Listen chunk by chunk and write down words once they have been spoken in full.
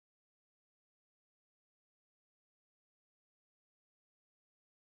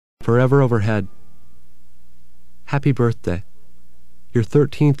forever overhead. Happy birthday. Your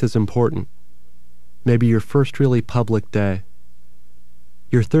 13th is important. Maybe your first really public day.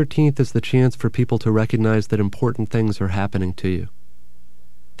 Your 13th is the chance for people to recognize that important things are happening to you.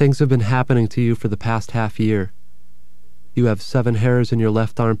 Things have been happening to you for the past half year. You have 7 hairs in your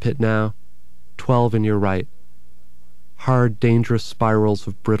left armpit now, 12 in your right. Hard, dangerous spirals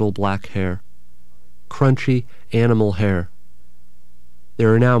of brittle black hair. Crunchy, animal hair.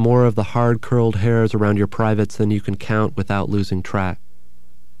 There are now more of the hard, curled hairs around your privates than you can count without losing track.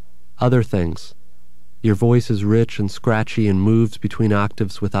 Other things. Your voice is rich and scratchy and moves between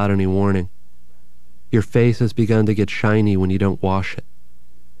octaves without any warning. Your face has begun to get shiny when you don't wash it.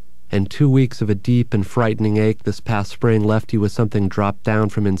 And 2 weeks of a deep and frightening ache this past spring left you with something dropped down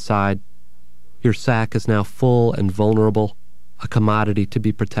from inside. Your sack is now full and vulnerable, a commodity to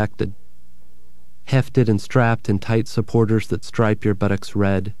be protected. Hefted and strapped in tight supporters that stripe your buttocks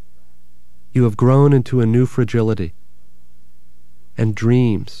red. You have grown into a new fragility. And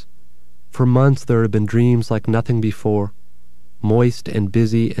dreams. For months there have been dreams like nothing before, moist and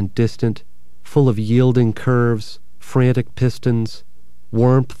busy and distant, full of yielding curves, frantic pistons,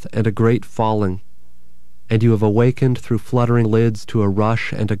 warmth and a great falling. And you have awakened through fluttering lids to a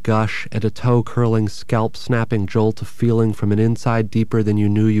rush and a gush and a toe-curling, scalp-snapping jolt of feeling from an inside deeper than you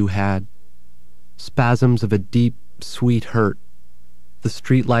knew you had. Spasms of a deep, sweet hurt. The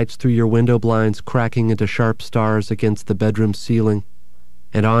streetlights through your window blinds cracking into sharp stars against the bedroom ceiling,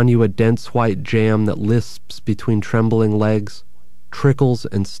 and on you a dense white jam that lisps between trembling legs, trickles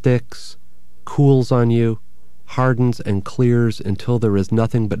and sticks, cools on you, hardens and clears until there is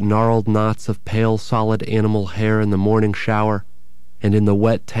nothing but gnarled knots of pale, solid animal hair in the morning shower, and in the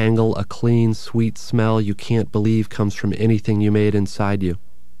wet tangle a clean, sweet smell you can't believe comes from anything you made inside you.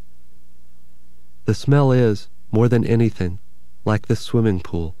 The smell is, more than anything, like this swimming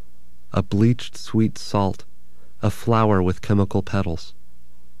pool, a bleached sweet salt, a flower with chemical petals.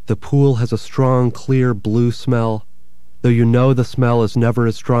 The pool has a strong, clear blue smell, though you know the smell is never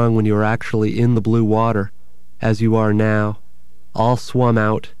as strong when you are actually in the blue water, as you are now, all swum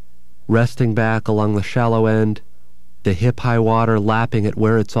out, resting back along the shallow end, the hip-high water lapping it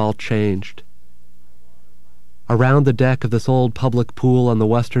where it's all changed. Around the deck of this old public pool on the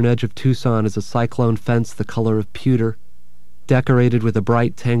western edge of Tucson is a cyclone fence the color of pewter, decorated with a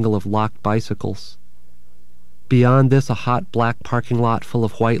bright tangle of locked bicycles. Beyond this, a hot black parking lot full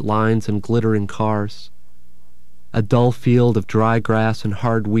of white lines and glittering cars. A dull field of dry grass and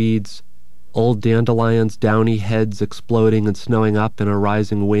hard weeds, old dandelions' downy heads exploding and snowing up in a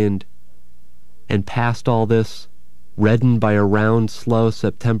rising wind. And past all this, reddened by a round, slow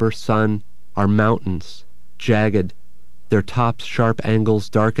September sun, are mountains, jagged, their tops sharp angles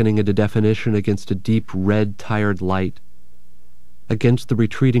darkening into definition against a deep red, tired light. Against the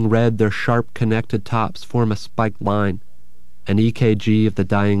retreating red, their sharp connected tops form a spiked line, an EKG of the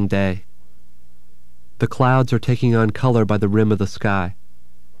dying day. The clouds are taking on color by the rim of the sky.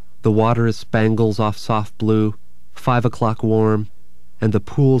 The water is spangles off soft blue, 5 o'clock warm, and the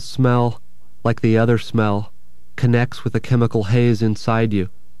pool's smell, like the other smell, connects with a chemical haze inside you,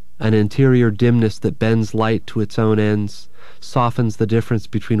 an interior dimness that bends light to its own ends, softens the difference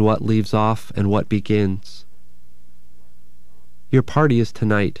between what leaves off and what begins. Your party is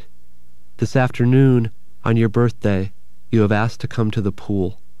tonight. This afternoon, on your birthday, you have asked to come to the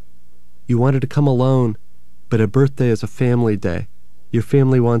pool. You wanted to come alone, but a birthday is a family day. Your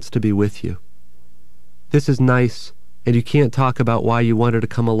family wants to be with you. This is nice, and you can't talk about why you wanted to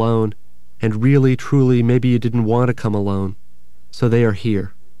come alone, and really, truly, maybe you didn't want to come alone. So they are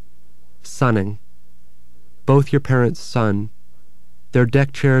here. Sunning. Both your parents sun. Their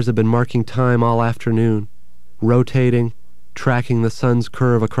deck chairs have been marking time all afternoon, rotating, tracking the sun's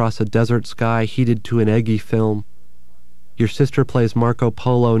curve across a desert sky heated to an eggy film. Your sister plays Marco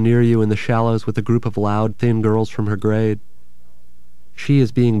Polo near you in the shallows with a group of loud, thin girls from her grade. She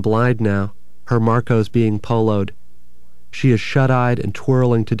is being blind now, her Marco's being poloed. She is shut-eyed and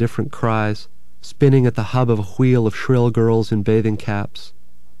twirling to different cries, spinning at the hub of a wheel of shrill girls in bathing caps.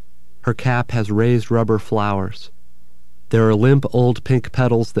 Her cap has raised rubber flowers. There are limp old pink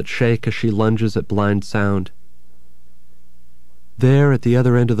petals that shake as she lunges at blind sound. There, at the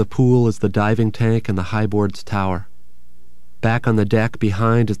other end of the pool, is the diving tank and the highboards tower. Back on the deck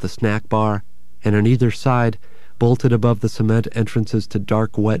behind is the snack bar, and on either side, bolted above the cement entrances to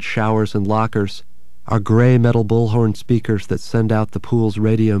dark, wet showers and lockers, are gray metal bullhorn speakers that send out the pool's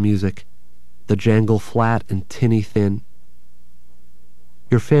radio music, the jangle flat and tinny thin.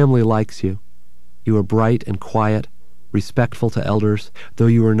 Your family likes you. You are bright and quiet, respectful to elders, though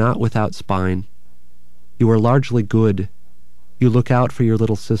you are not without spine. You are largely good. You look out for your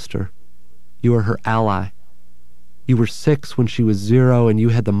little sister. You are her ally. You were 6 when she was 0, and you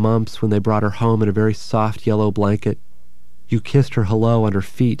had the mumps when they brought her home in a very soft yellow blanket. You kissed her hello on her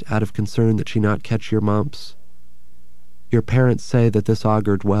feet out of concern that she not catch your mumps. Your parents say that this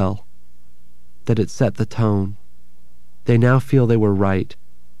augured well, that it set the tone. They now feel they were right.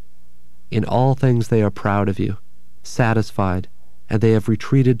 In all things they are proud of you, satisfied, and they have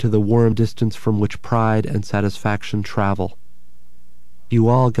retreated to the warm distance from which pride and satisfaction travel. You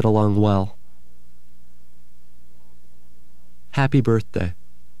all get along well. Happy birthday.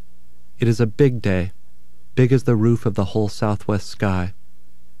 It is a big day, big as the roof of the whole southwest sky.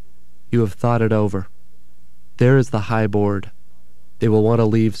 You have thought it over. There is the high board. They will want to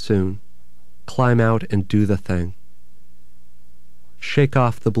leave soon. Climb out and do the thing. Shake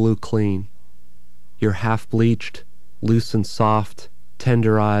off the blue clean. You're half-bleached, loose and soft,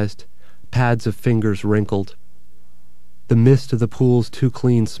 tenderized, pads of fingers wrinkled. The mist of the pool's too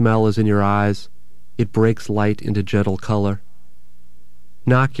clean smell is in your eyes. It breaks light into gentle color.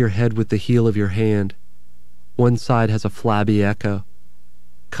 Knock your head with the heel of your hand. One side has a flabby echo.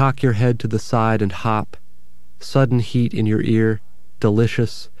 Cock your head to the side and hop. Sudden heat in your ear,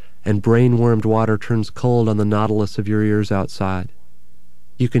 delicious, and brain-warmed water turns cold on the nautilus of your ears outside.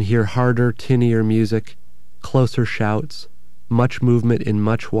 You can hear harder, tinnier music, closer shouts, much movement in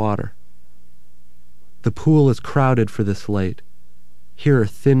much water. The pool is crowded for this late. Here are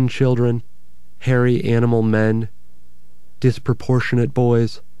thin children, hairy animal men, disproportionate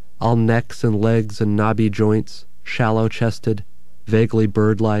boys, all necks and legs and knobby joints, shallow-chested, vaguely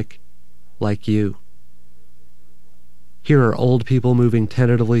bird-like, like you. Here are old people moving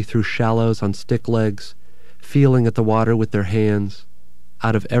tentatively through shallows on stick legs, feeling at the water with their hands,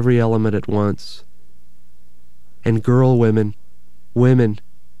 out of every element at once. And girl women,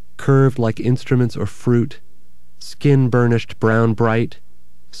 curved like instruments or fruit, skin burnished brown bright,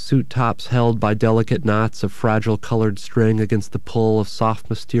 suit tops held by delicate knots of fragile colored string against the pull of soft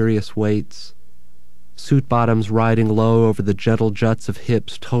mysterious weights, suit bottoms riding low over the gentle juts of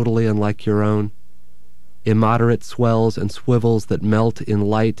hips totally unlike your own, immoderate swells and swivels that melt in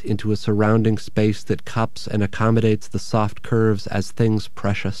light into a surrounding space that cups and accommodates the soft curves as things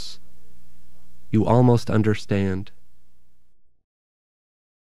precious. You almost understand.